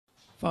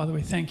Father,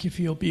 we thank you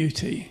for your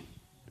beauty.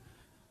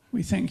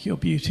 We thank your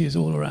beauty is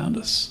all around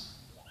us.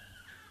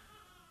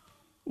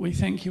 We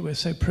thank you we're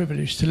so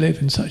privileged to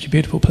live in such a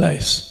beautiful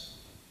place.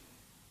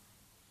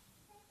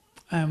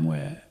 And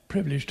we're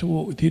privileged to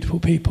walk with beautiful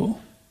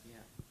people.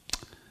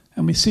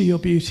 And we see your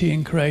beauty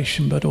in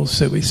creation, but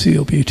also we see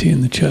your beauty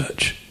in the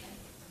church,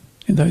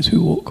 in those we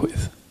walk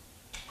with.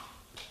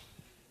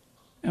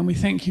 And we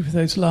thank you for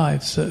those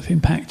lives that have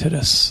impacted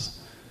us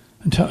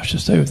and touched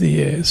us over the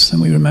years,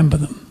 and we remember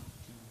them.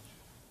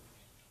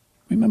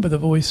 Remember the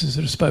voices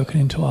that are spoken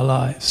into our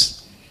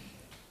lives,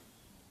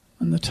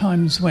 and the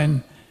times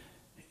when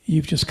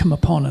you've just come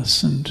upon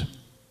us and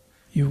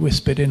you've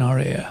whispered in our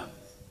ear.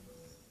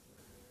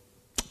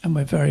 And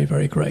we're very,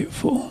 very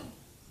grateful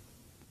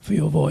for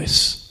your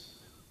voice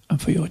and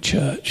for your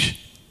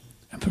church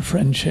and for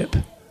friendship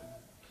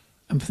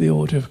and for the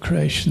order of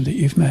creation that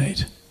you've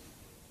made.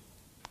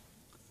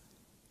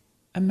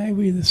 And may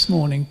we this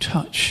morning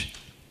touch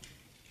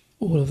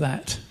all of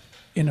that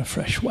in a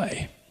fresh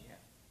way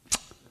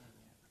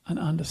and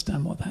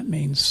understand what that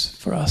means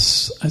for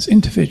us as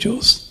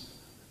individuals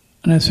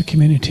and as a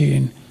community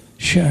in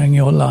sharing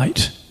your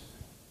light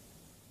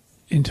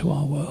into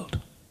our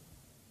world.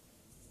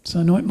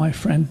 So anoint my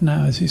friend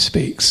now as he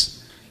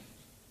speaks.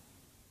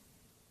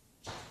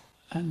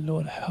 And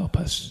Lord, help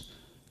us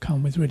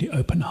come with really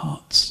open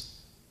hearts.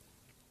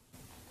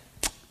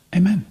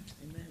 Amen.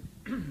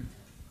 Amen.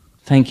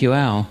 Thank you,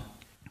 Al.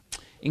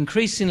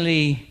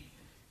 Increasingly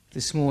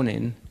this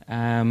morning,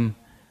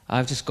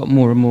 I've just got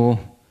more and more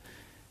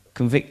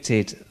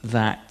convicted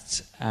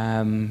that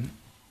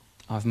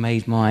I've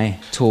made my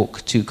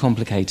talk too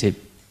complicated.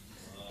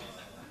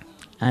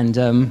 And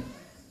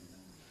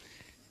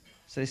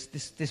so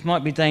this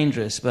might be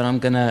dangerous, but I'm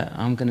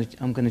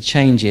gonna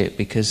change it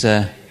because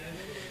I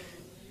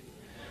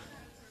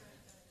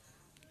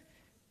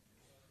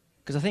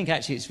think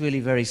actually it's really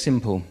very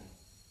simple.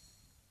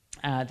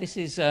 This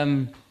is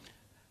so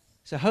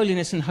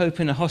holiness and hope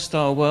in a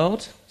hostile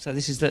world. So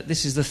this is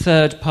the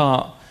third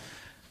part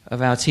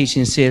of our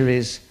teaching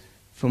series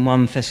from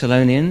 1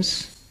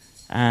 Thessalonians,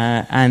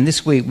 and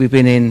this week we've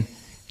been in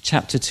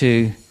chapter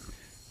 2,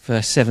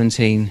 verse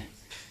 17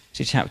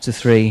 to chapter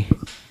 3,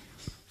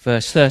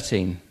 verse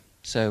 13.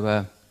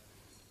 So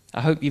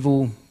I hope you've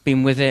all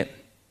been with it.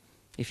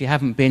 If you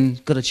haven't been,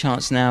 got a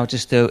chance now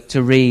just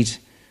to read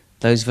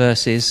those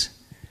verses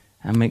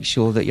and make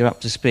sure that you're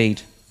up to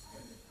speed.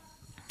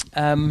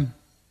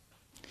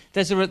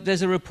 There's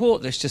a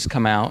report that's just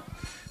come out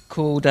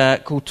called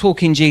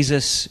Talking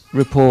Jesus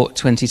Report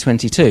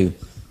 2022,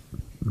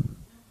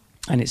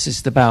 and it's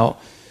just about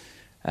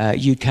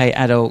UK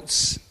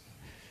adults'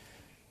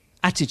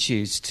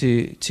 attitudes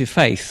to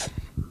faith,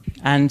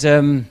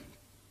 and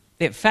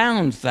it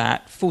found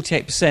that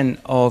 48%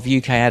 of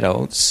UK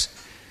adults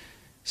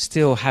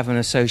still have an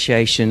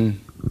association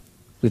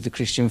with the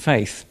Christian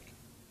faith,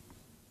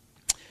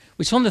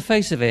 which on the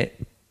face of it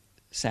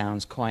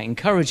sounds quite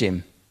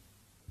encouraging.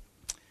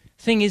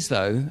 Thing is,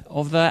 though,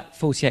 of that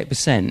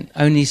 48%,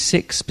 only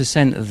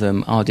 6% of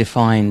them are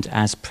defined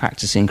as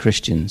practicing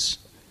Christians.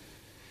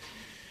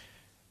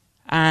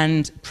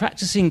 And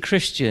practicing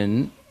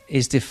Christian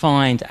is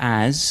defined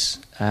as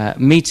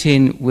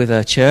meeting with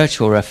a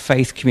church or a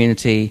faith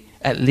community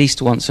at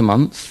least once a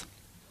month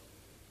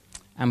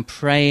and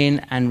praying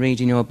and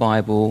reading your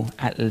Bible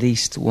at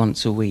least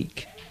once a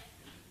week.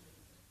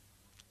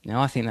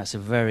 Now, I think that's a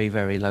very,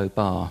 very low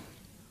bar.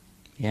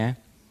 Yeah?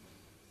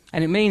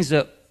 And it means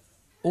that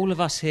all of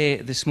us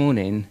here this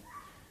morning,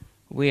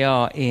 we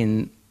are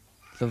in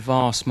the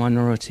vast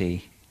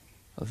minority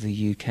of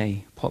the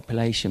UK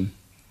population.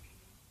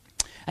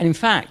 And in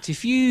fact,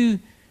 if you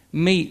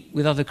meet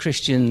with other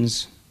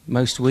Christians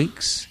most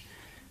weeks,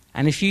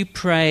 and if you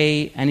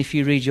pray and if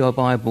you read your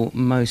Bible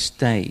most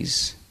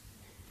days,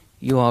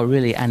 you are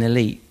really an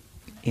elite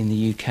in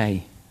the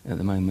UK at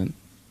the moment.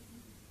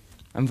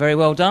 And very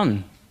well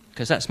done,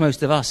 because that's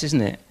most of us,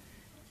 isn't it?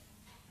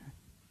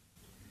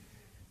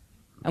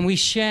 And we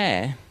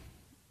share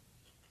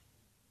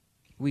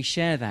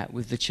that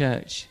with the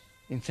church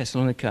in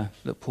Thessalonica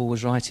that Paul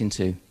was writing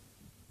to.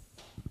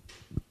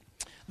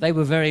 They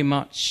were very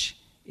much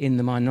in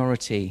the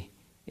minority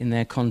in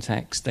their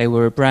context. They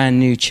were a brand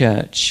new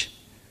church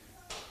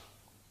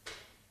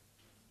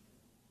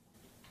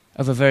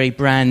of a very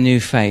brand new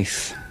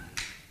faith.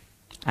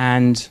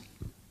 And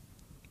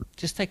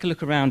just take a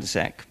look around a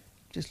sec.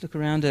 Just look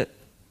around at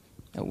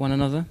one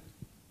another,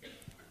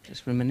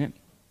 just for a minute.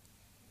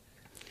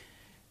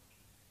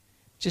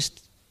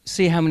 Just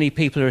see how many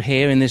people are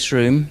here in this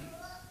room.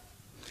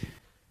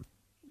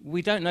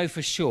 We don't know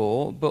for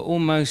sure, but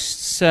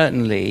almost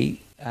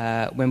certainly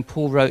when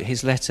Paul wrote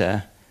his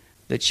letter,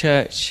 the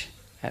church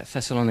at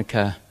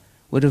Thessalonica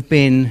were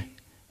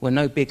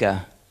no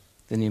bigger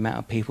than the amount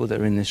of people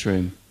that are in this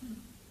room.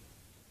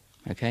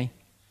 Okay?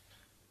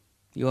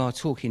 You are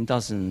talking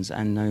dozens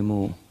and no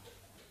more.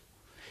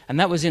 And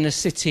that was in a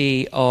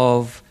city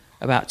of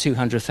about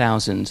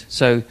 200,000.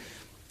 So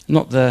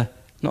not the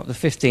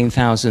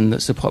 15,000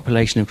 that's the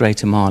population of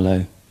Greater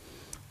Marlow.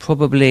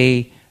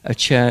 Probably a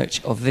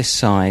church of this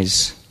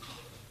size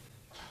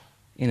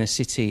in a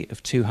city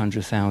of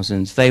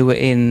 200,000. They were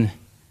in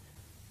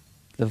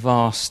the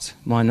vast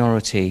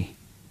minority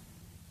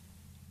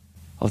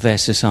of their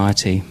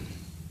society.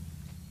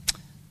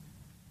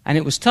 And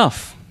it was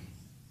tough.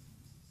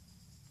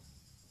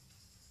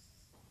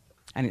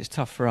 And it's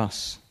tough for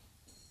us.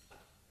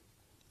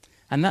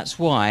 And that's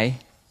why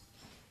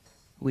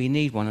we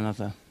need one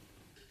another.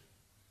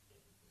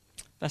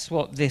 That's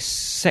what this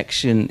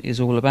section is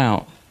all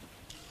about.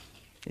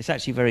 It's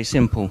actually very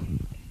simple.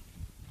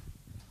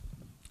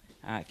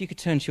 If you could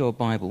turn to your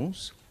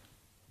Bibles.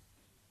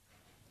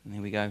 And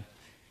there we go.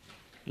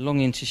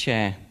 Longing to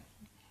share.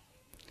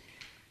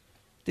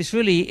 This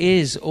really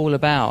is all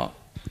about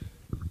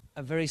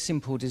a very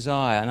simple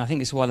desire, and I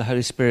think it's why the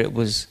Holy Spirit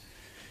was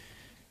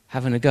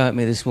having a go at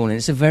me this morning.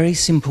 It's a very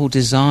simple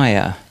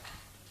desire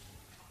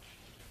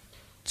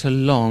to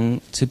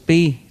long to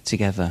be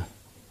together,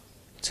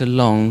 to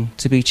long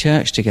to be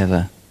church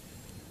together.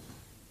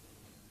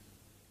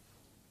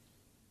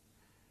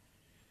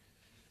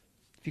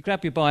 If you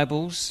grab your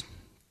Bibles,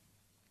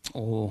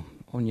 or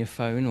on your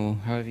phone, or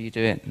however you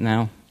do it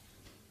now,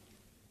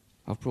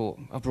 I've brought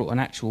an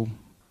actual,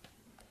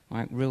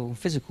 real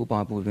physical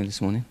Bible with me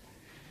this morning.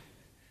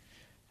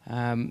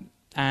 And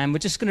we're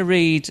just going to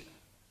read,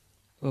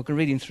 we're going to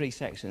read in three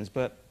sections,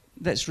 but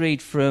let's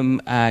read from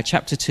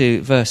chapter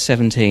 2, verse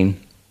 17.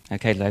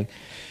 Okay, Lo.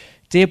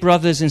 Dear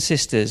brothers and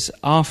sisters,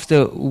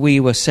 after we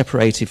were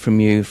separated from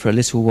you for a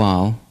little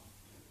while,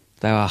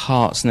 though our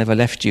hearts never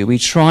left you, we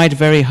tried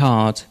very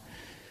hard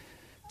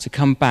to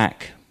come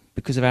back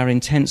because of our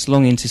intense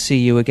longing to see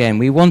you again.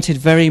 We wanted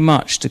very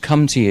much to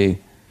come to you,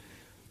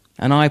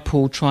 and I,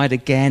 Paul, tried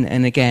again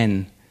and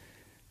again,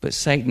 but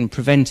Satan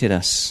prevented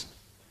us.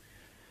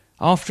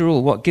 After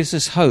all, what gives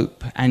us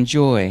hope and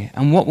joy,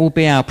 and what will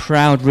be our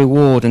proud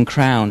reward and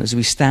crown as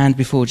we stand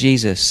before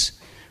Jesus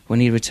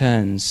when he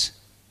returns?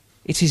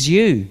 It is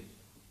you.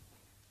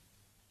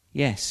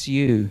 Yes,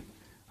 you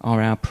are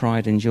our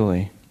pride and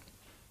joy.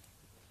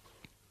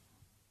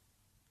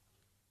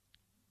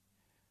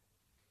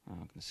 I'm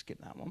going to skip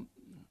that one.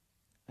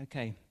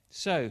 Okay,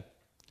 so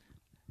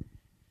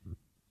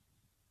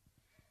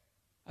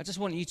I just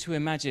want you to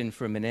imagine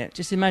for a minute,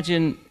 just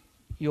imagine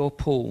you're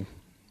Paul.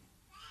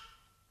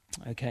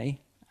 Okay,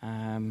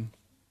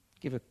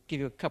 give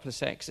you a couple of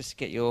secs just to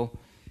get your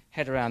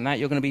head around that.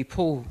 You're going to be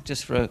Paul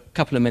just for a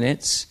couple of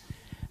minutes,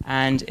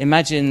 and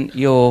imagine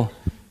you're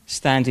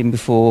standing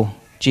before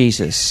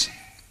Jesus.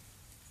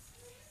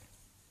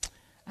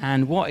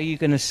 And what are you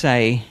going to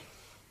say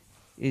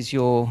is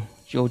your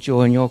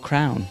joy and your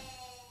crown?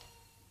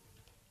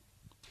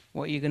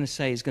 What are you going to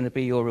say is going to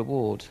be your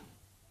reward?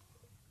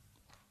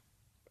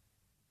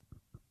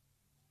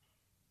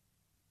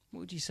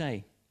 What would you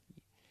say?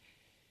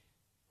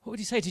 What would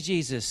you say to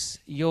Jesus?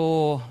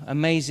 Your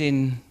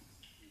amazing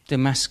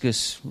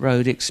Damascus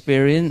Road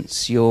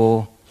experience,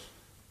 your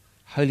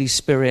Holy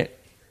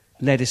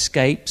Spirit-led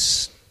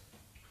escapes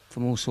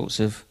from all sorts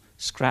of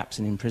scraps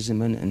and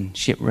imprisonment and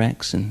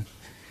shipwrecks, and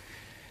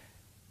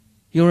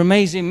your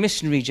amazing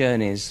missionary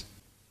journeys,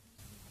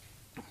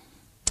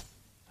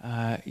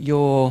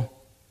 your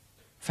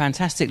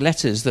fantastic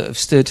letters that have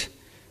stood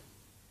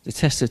the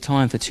test of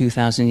time for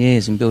 2,000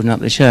 years in building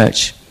up the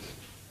church.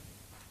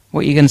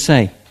 What are you going to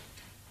say?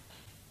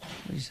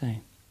 What do you say?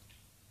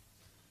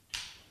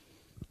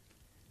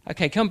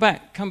 Okay, come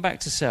back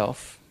to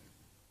self.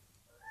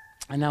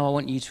 And now I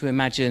want you to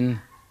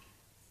imagine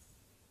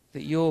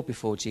that you're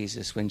before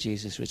Jesus when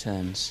Jesus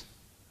returns.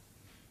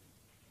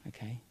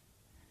 Okay?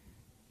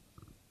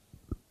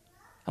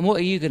 And what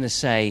are you going to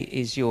say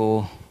is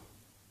your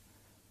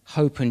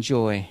hope and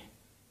joy?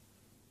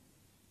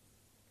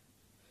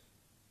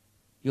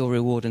 Your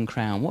reward and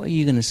crown? What are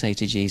you going to say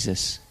to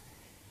Jesus?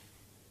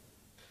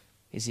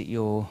 Is it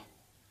your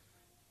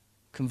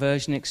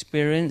conversion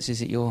experience?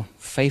 Is it your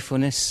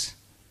faithfulness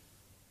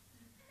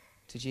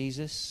to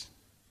Jesus?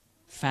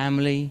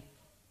 Family?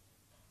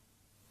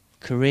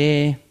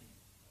 Career?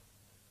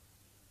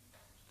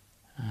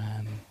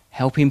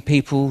 Helping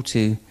people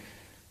to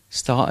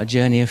start a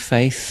journey of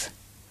faith?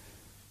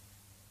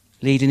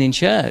 Leading in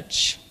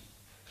church?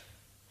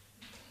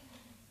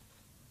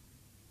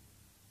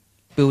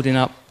 Building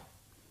up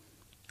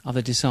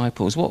other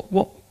disciples?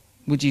 What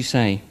would you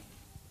say?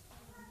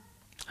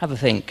 Have a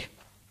think.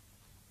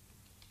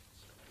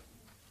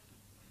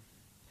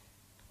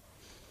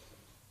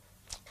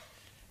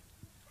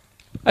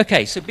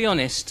 Okay, so be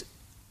honest.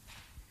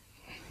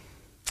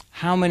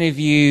 How many of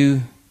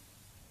you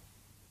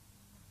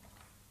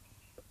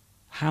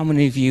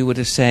would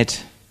have said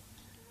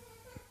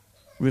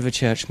River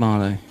Church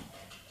Marlow?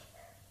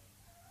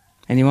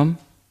 Anyone?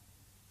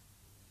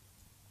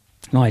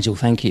 Nigel,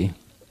 thank you.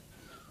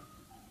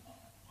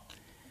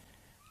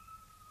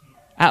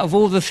 Out of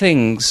all the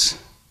things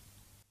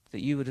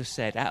that you would have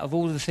said, out of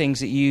all the things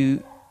that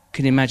you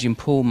can imagine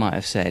Paul might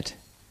have said,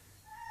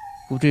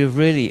 would you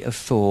really have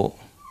thought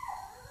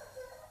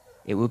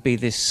it would be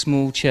this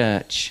small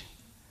church,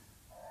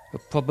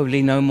 but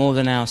probably no more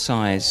than our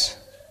size,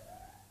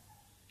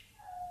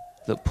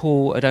 that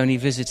Paul had only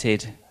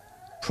visited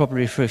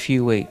probably for a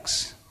few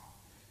weeks,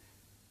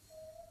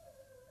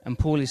 And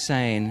Paul is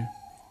saying,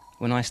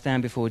 when I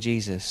stand before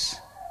Jesus,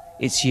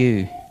 it's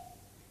you.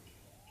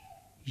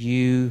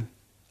 You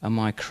are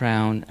my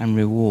crown and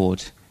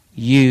reward.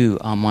 You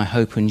are my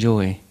hope and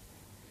joy.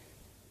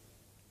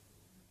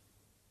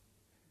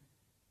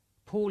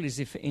 Paul is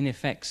in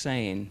effect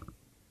saying,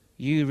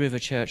 you River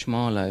Church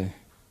Marlow,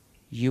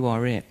 you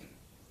are it.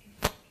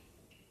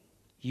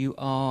 You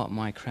are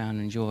my crown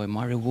and joy,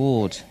 my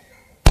reward.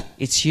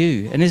 It's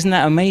you. And isn't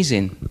that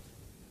amazing?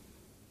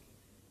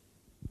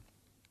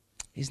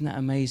 Isn't that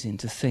amazing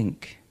to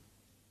think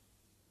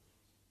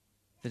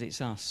that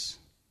it's us?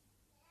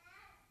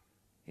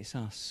 It's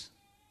us.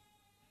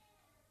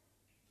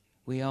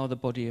 We are the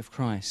body of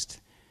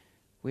Christ.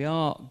 We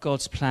are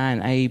God's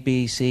plan A,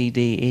 B, C,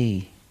 D,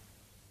 E.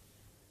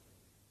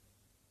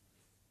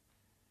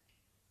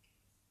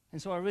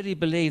 And so I really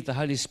believe the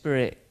Holy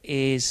Spirit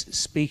is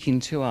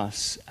speaking to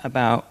us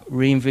about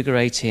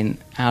reinvigorating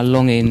our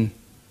longing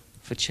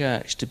for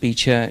church, to be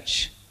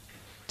church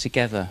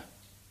together.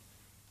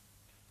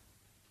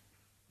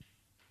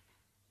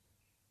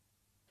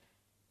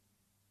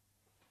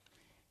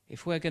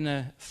 If we're going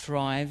to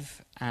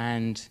thrive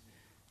and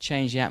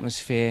change the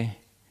atmosphere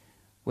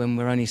when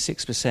we're only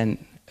 6%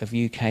 of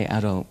UK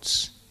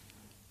adults,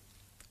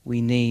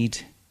 we need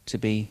to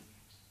be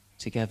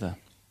together.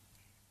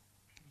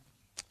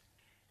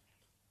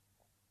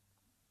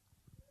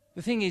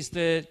 The thing is,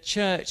 the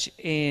church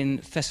in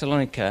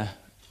Thessalonica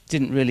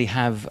didn't really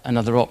have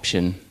another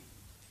option.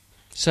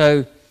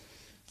 So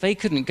they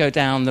couldn't go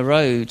down the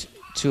road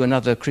to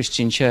another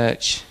Christian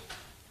church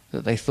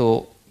that they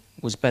thought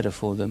was better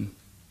for them.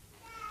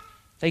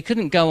 They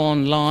couldn't go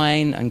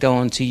online and go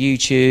onto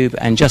YouTube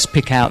and just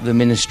pick out the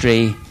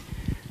ministry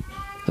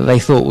that they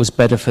thought was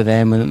better for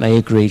them and that they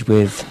agreed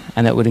with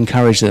and that would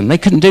encourage them. They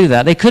couldn't do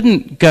that. They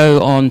couldn't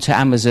go on to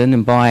Amazon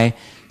and buy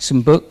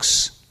some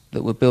books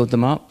that would build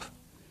them up.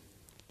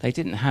 They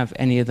didn't have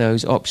any of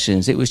those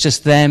options. It was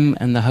just them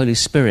and the Holy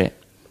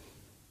Spirit.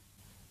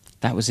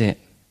 That was it.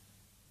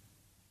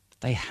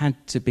 They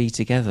had to be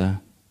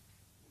together.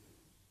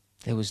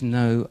 There was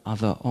no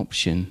other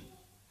option.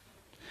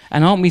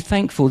 And aren't we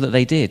thankful that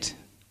they did?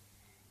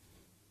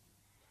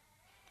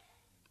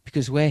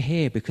 Because we're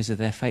here because of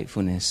their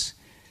faithfulness.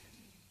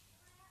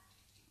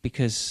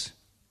 Because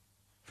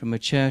from a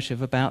church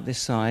of about this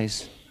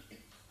size,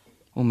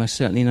 almost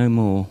certainly no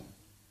more,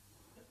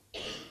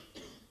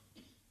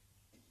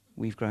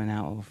 we've grown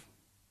out of.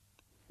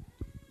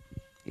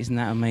 Isn't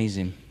that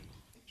amazing?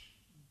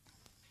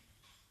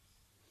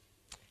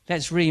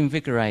 Let's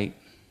reinvigorate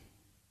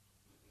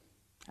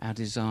our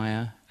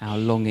desire, our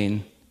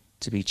longing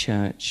to be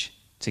church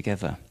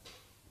together.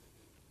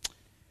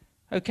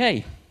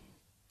 Okay,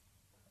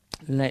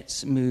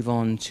 let's move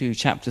on to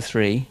chapter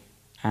 3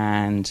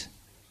 and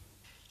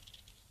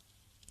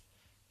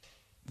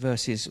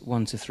verses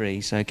 1 to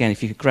 3. So again,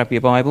 if you could grab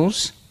your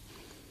Bibles.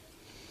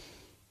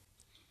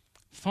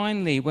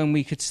 Finally, when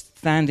we could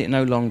stand it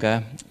no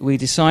longer, we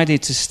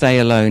decided to stay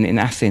alone in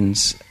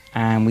Athens,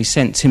 and we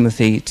sent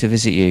Timothy to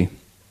visit you.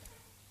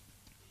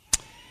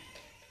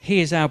 He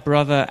is our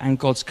brother and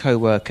God's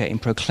co-worker in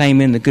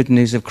proclaiming the good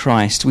news of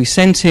Christ. We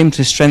sent him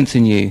to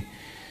strengthen you,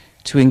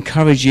 to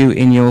encourage you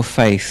in your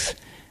faith,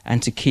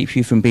 and to keep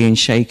you from being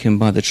shaken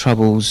by the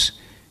troubles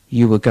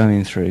you were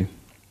going through.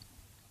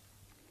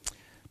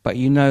 But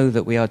you know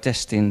that we are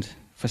destined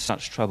for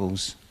such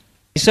troubles.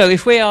 So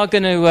if we are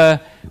going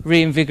to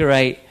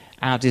reinvigorate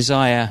our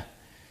desire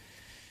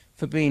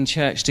for being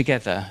church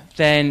together,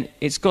 then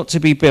it's got to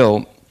be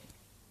built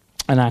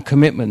on our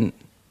commitment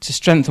to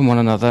strengthen one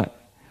another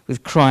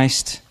with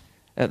Christ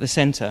at the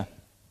centre.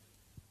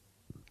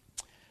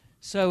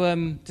 So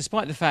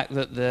despite the fact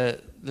that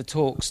the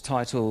talk's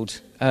titled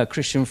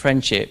Christian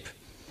Friendship,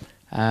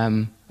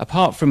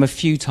 apart from a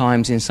few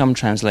times in some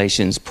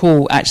translations,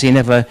 Paul actually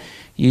never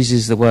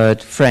uses the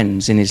word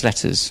friends in his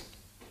letters.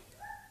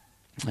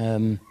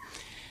 I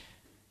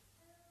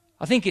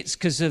think it's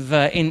because of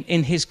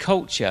in his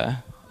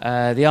culture,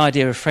 the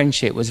idea of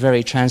friendship was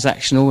very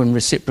transactional and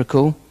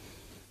reciprocal.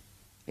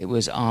 It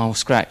was, I'll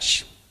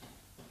scratch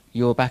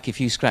your back if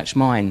you scratch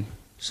mine,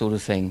 sort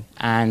of thing.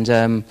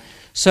 And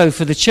so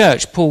for the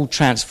church, Paul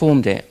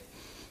transformed it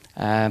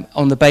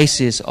on the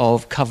basis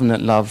of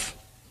covenant love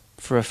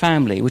for a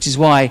family, which is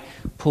why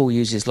Paul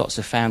uses lots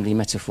of family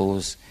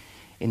metaphors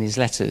in his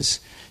letters.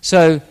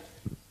 So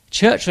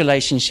church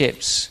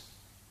relationships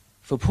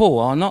for Paul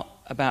are not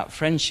about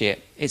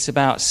friendship, it's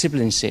about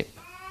siblingship.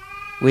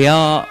 We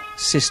are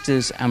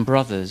sisters and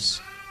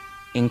brothers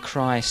in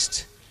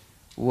Christ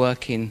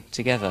working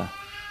together.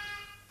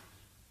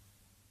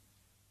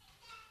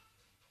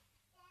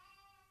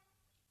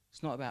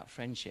 It's not about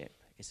friendship,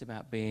 it's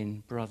about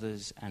being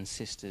brothers and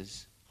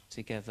sisters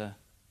together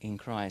in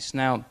Christ.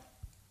 Now,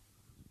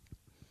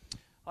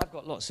 I've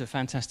got lots of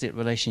fantastic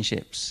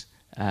relationships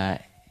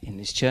in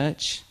this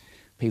church,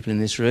 people in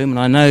this room, and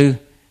I know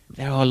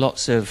there are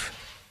lots of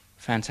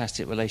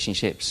fantastic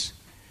relationships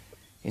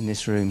in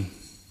this room,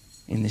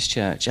 in this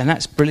church, and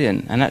that's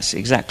brilliant, and that's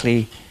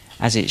exactly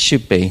as it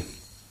should be.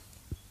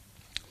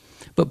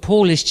 But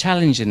Paul is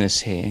challenging us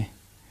here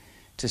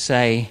to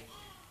say,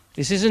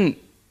 this isn't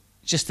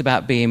just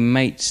about being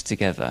mates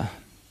together.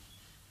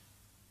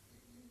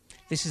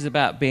 This is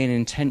about being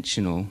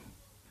intentional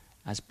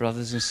as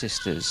brothers and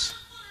sisters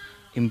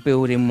in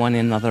building one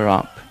another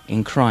up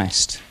in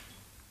Christ.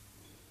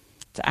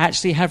 To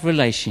actually have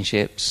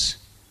relationships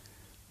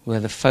where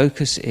the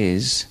focus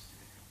is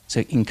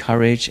to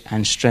encourage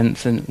and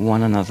strengthen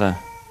one another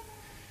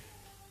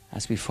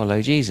as we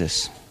follow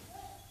Jesus.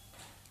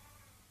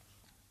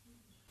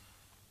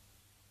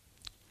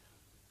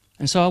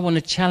 And so I want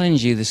to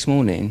challenge you this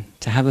morning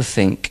to have a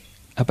think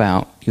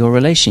about your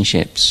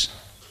relationships.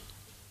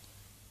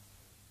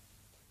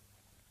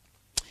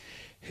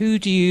 Who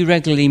do you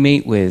regularly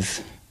meet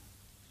with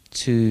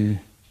to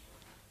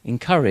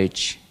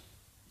encourage,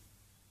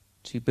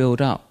 to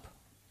build up,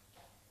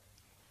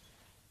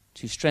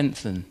 to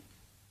strengthen?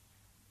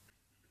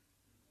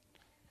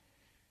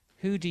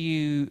 Who do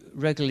you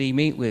regularly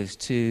meet with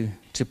to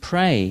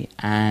pray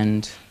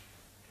and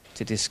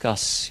to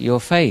discuss your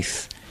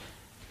faith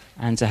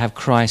and to have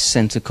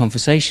Christ-centered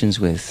conversations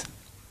with?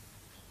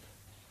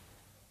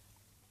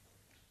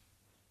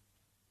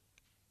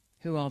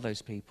 Who are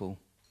those people?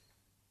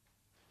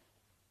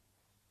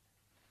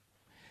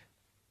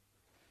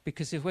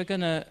 Because if we're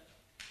going to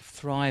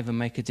thrive and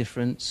make a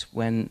difference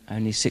when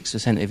only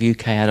 6% of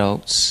UK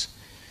adults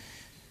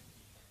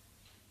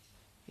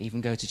even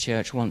go to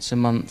church once a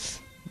month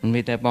and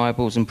read their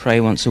Bibles and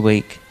pray once a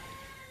week,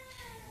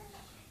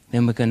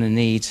 then we're going to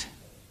need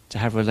to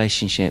have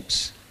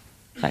relationships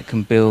that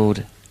can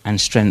build and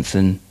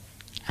strengthen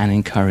and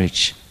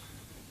encourage.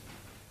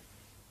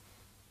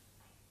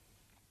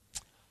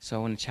 So I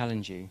want to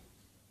challenge you.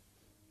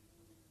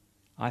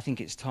 I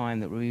think it's time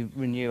that we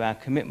renew our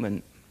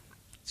commitment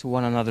to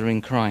one another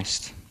in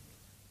Christ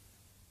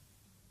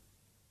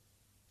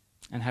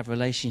and have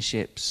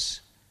relationships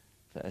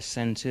that are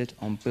centered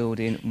on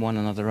building one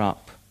another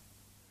up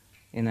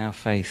in our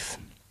faith.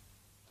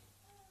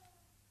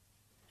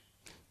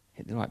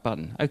 Hit the right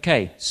button.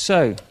 Okay,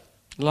 so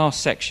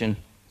last section.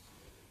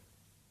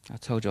 I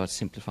told you I'd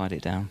simplified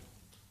it down.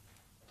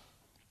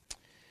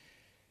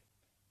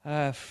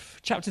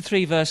 Chapter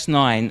 3, verse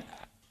 9.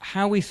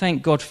 How we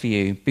thank God for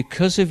you.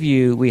 Because of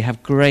you, we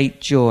have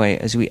great joy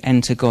as we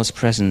enter God's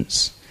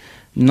presence.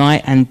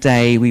 Night and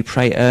day, we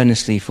pray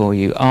earnestly for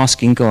you,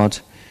 asking God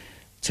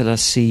to let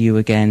us see you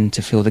again,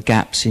 to fill the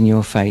gaps in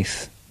your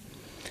faith.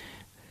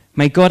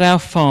 May God our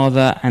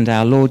Father and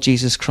our Lord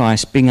Jesus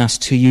Christ bring us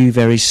to you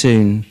very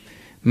soon.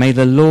 May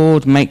the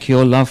Lord make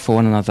your love for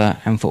one another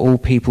and for all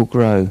people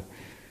grow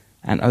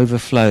and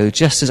overflow,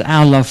 just as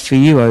our love for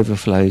you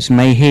overflows.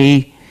 May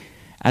he,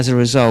 as a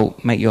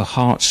result, make your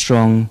heart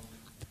strong,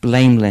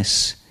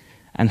 blameless,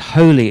 and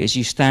holy as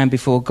you stand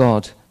before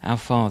God, our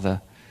Father,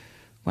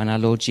 when our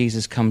Lord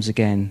Jesus comes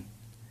again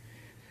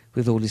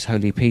with all his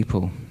holy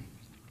people.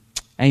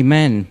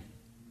 Amen.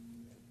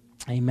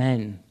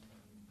 Amen.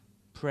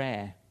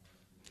 Prayer.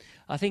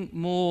 I think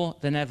more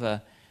than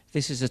ever,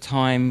 this is a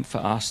time for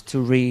us to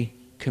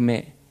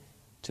recommit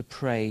to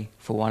pray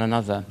for one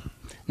another.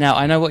 Now,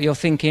 I know what you're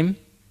thinking.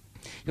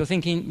 You're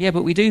thinking, yeah,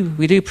 but we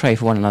do pray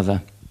for one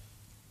another.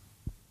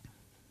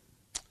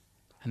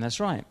 And that's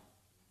right.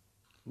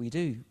 We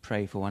do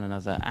pray for one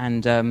another.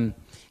 And,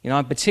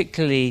 I'm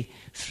particularly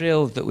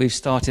thrilled that we've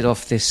started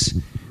off this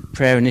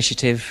prayer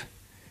initiative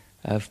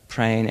of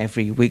praying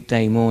every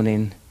weekday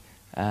morning.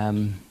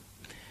 And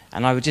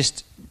I would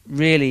just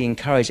really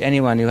encourage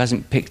anyone who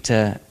hasn't picked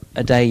a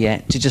day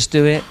yet to just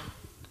do it.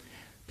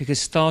 Because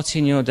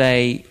starting your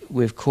day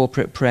with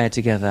corporate prayer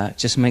together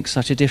just makes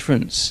such a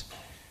difference.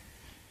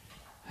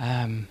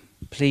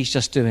 Please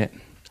just do it.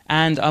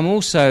 And I'm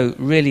also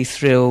really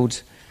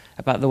thrilled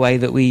about the way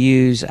that we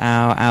use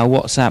our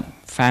WhatsApp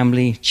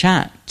family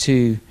chat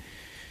to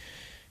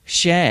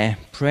share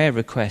prayer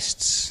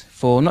requests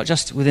for not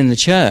just within the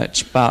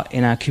church, but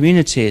in our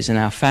communities and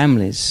our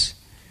families.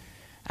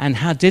 And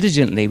how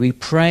diligently we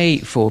pray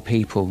for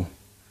people.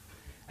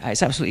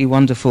 It's absolutely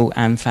wonderful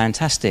and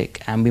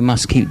fantastic, and we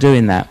must keep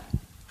doing that.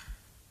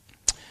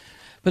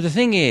 But the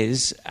thing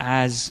is,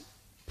 as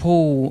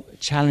Paul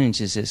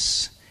challenges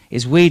us,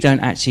 is we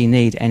don't actually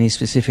need any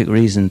specific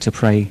reason to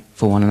pray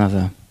for one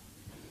another.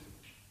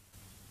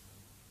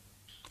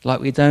 Like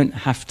we don't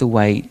have to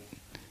wait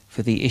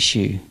for the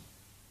issue,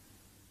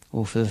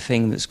 or for the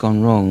thing that's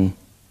gone wrong,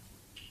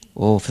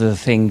 or for the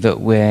thing that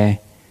we're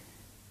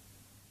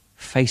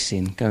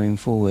facing going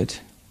forward.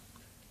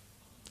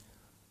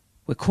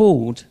 We're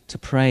called to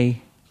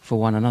pray for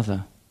one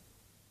another.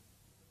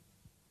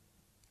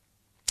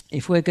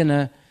 If we're going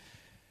to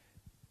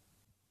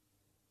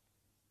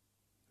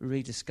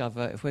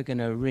rediscover, if we're going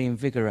to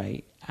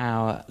reinvigorate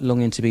our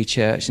longing to be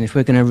church, and if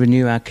we're going to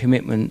renew our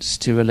commitments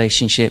to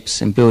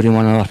relationships and building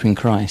one another up in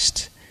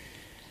Christ,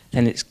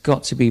 then it's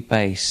got to be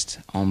based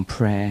on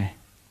prayer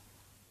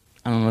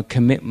and on a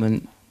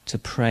commitment to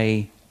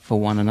pray for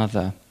one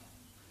another.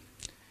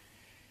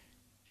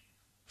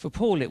 For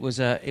Paul, it was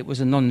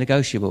a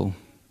non-negotiable.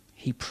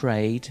 He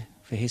prayed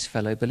for his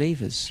fellow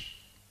believers.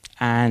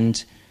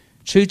 And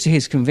true to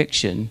his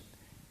conviction,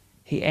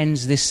 he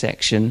ends this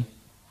section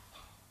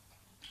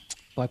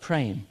by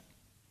praying.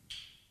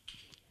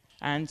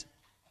 And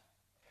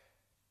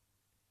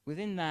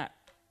within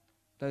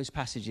those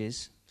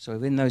verses,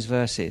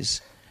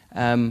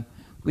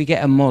 we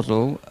get a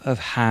model of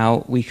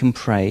how we can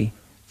pray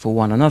for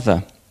one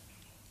another.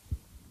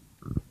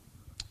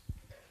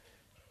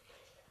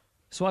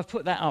 So I've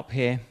put that up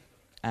here,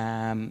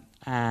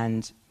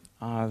 and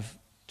I've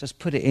just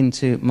put it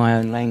into my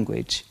own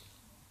language.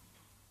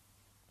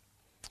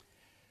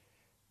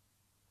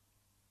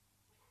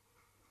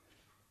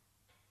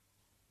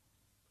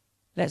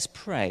 Let's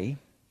pray,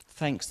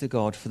 thanks to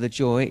God, for the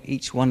joy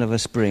each one of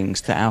us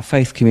brings to our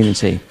faith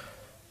community.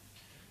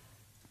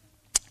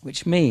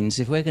 Which means,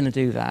 if we're going to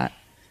do that,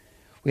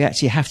 we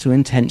actually have to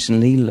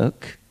intentionally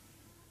look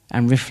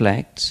and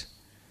reflect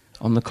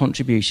on the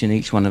contribution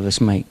each one of us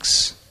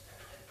makes.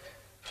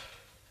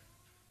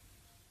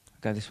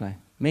 Go this way.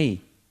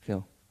 Me,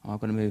 Phil. Oh, I've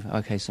got to move.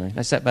 Okay, sorry.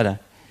 That's that better.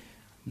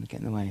 I'm going to get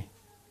in the way.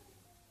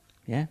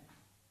 Yeah?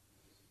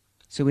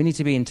 So we need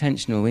to be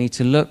intentional. We need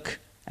to look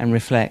and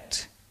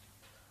reflect.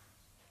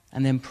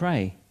 And then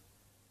pray.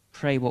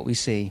 Pray what we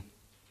see.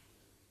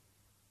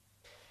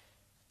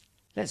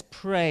 Let's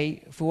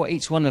pray for what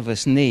each one of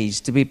us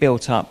needs to be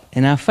built up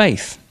in our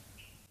faith.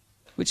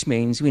 Which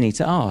means we need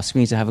to ask.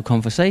 We need to have a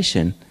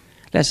conversation.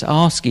 Let's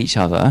ask each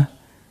other,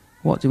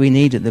 what do we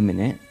need at the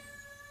minute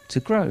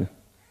to grow?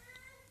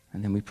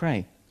 And then we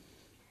pray.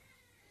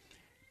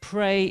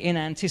 Pray in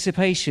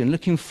anticipation,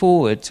 looking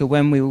forward to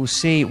when we will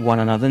see one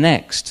another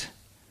next.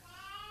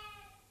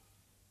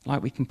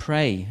 Like we can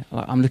pray,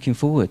 like I'm looking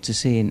forward to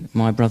seeing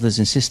my brothers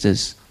and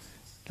sisters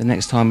the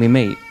next time we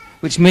meet,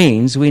 which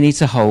means we need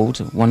to hold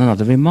one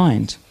another in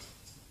mind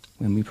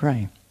when we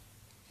pray.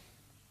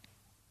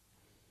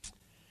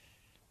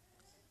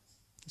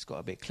 It's got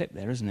a bit clipped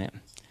there, isn't it?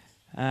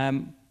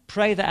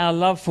 Pray that our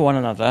love for one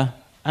another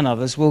and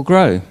others will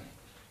grow.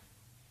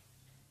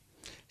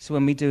 So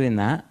when we're doing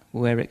that,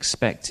 we're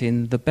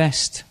expecting the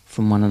best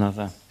from one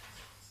another.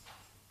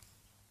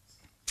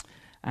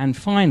 And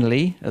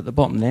finally, at the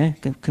bottom there,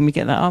 can we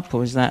get that up,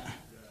 or is that?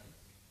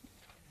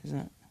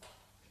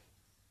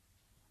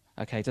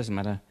 Okay, it doesn't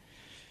matter.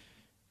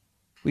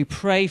 We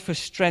pray for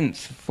strength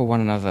for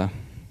one another.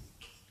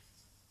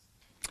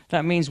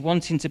 That means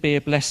wanting to be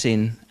a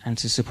blessing and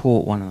to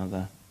support one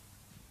another.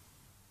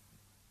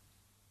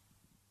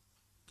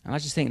 And I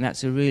just think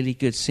that's a really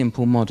good,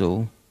 simple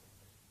model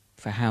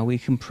for how we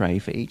can pray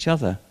for each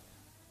other.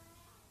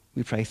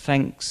 We pray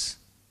thanks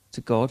to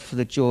God for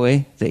the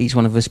joy that each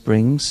one of us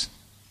brings.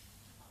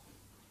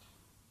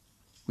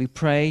 We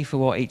pray for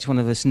what each one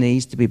of us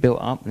needs to be built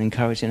up and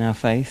encouraged in our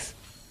faith.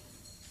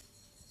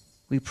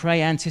 We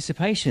pray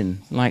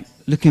anticipation, like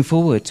looking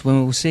forward to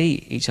when we'll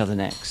see each other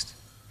next.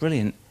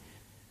 Brilliant.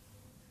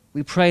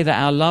 We pray that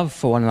our love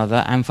for one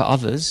another and for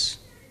others,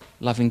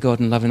 loving God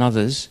and loving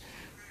others,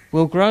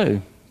 will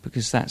grow,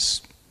 because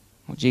that's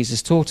what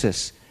Jesus taught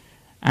us.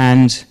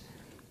 And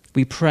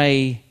we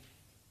pray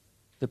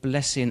the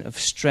blessing of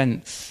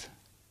strength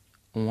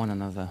on one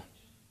another.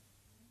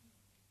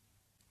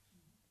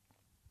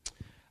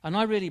 And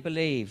I really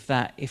believe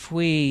that if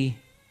we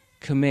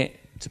commit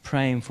to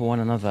praying for one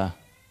another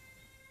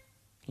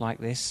like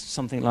this,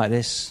 something like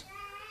this,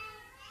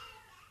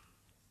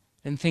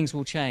 then things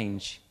will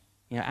change.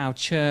 You know, our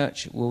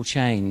church will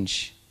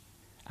change.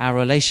 Our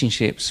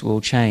relationships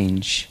will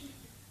change.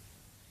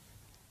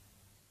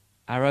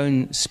 Our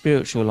own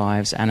spiritual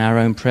lives and our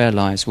own prayer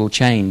lives will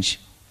change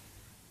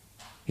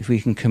if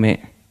we can commit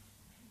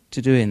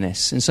to doing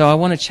this. And so I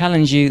want to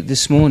challenge you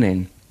this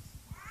morning.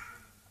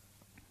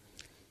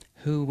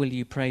 Who will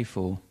you pray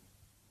for?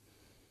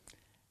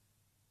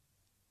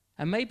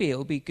 And maybe it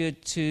will be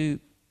good to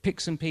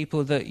pick some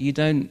people that you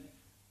don't,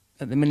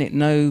 at the minute,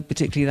 know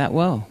particularly that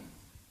well.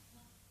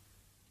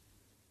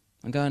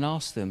 And go and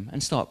ask them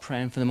and start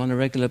praying for them on a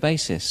regular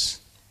basis.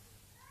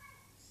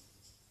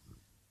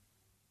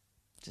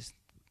 Just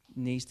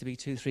needs to be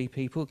 2-3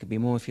 people. It could be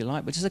more if you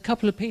like, but just a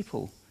couple of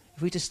people.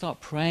 If we just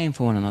start praying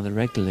for one another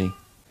regularly.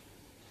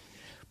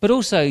 But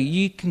also,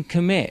 you can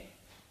commit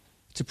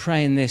to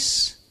praying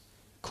this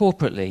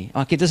corporately.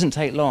 Like, it doesn't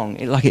take long.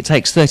 It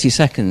takes 30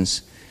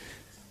 seconds.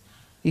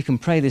 You can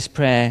pray this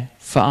prayer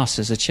for us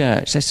as a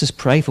church. Let's just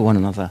pray for one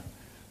another.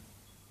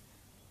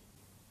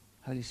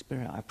 Holy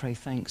Spirit, I pray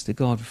thanks to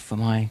God for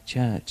my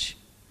church.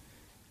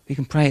 We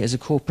can pray it as a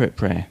corporate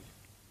prayer.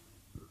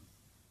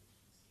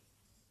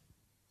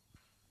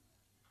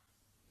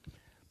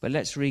 But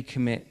let's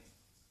recommit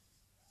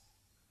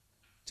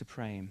to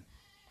praying.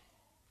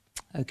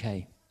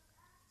 Okay.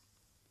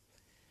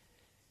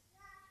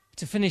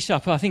 To finish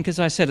up, I think, as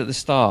I said at the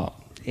start,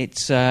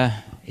 it's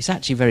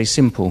actually very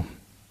simple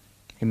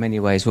in many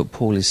ways what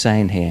Paul is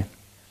saying here.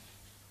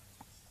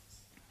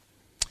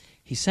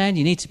 He's saying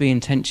you need to be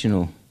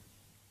intentional.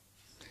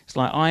 It's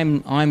like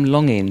I'm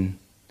longing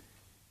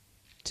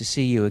to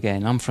see you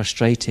again. I'm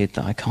frustrated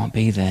that I can't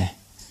be there.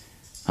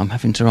 I'm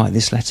having to write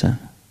this letter,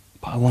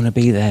 but I want to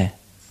be there.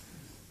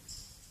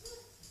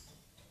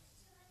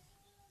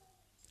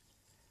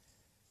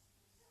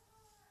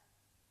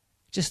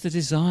 Just the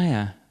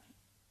desire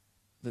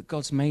that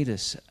God's made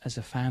us as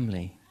a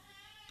family,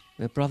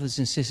 We're brothers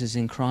and sisters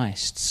in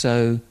Christ.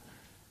 So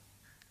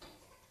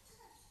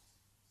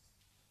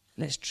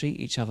let's treat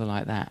each other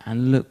like that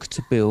and look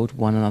to build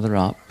one another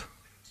up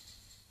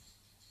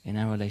in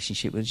our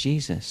relationship with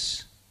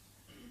Jesus.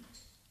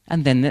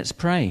 And then let's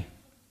pray.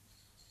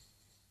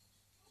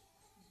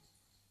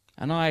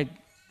 And I,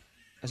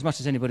 as much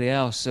as anybody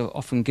else, are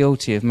often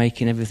guilty of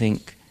making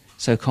everything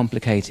so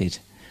complicated.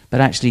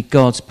 But actually,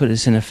 God's put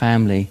us in a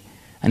family,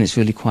 and it's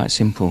really quite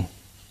simple.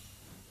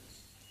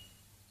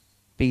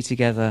 Be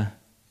together,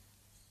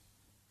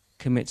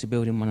 commit to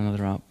building one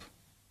another up,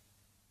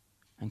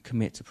 and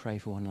commit to pray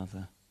for one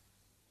another.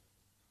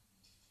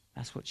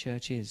 That's what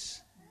church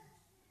is.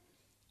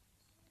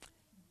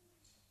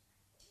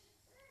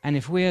 And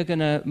if we are going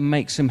to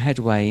make some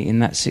headway in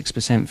that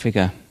 6%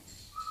 figure,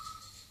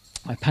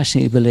 I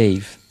passionately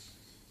believe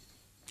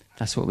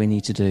that's what we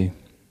need to do.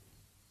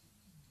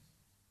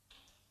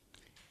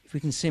 If we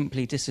can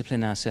simply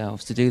discipline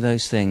ourselves to do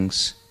those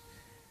things,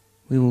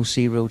 we will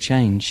see real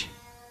change.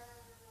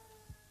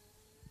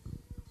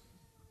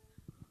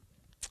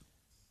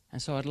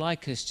 And so I'd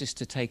like us just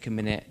to take a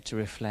minute to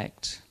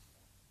reflect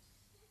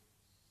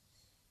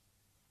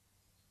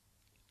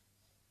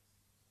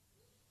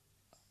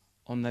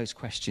on those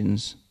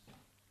questions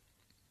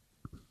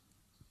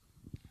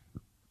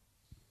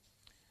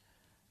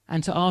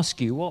and to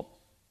ask you what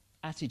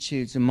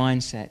attitudes and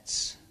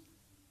mindsets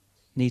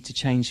need to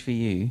change for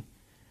you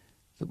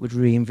that would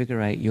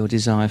reinvigorate your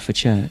desire for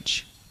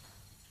church.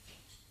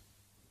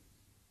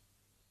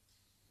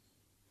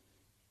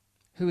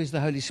 Who is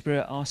the Holy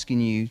Spirit asking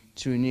you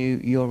to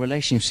renew your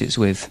relationships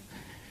with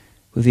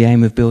the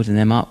aim of building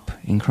them up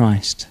in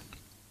Christ?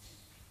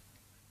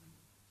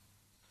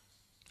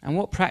 And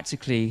what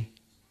practically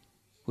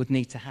would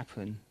need to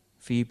happen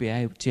for you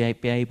to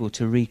be able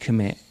to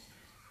recommit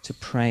to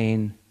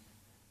praying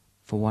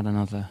for one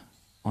another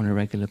on a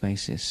regular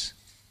basis?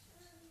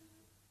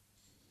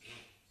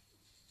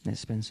 Let's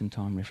spend some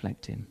time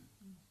reflecting.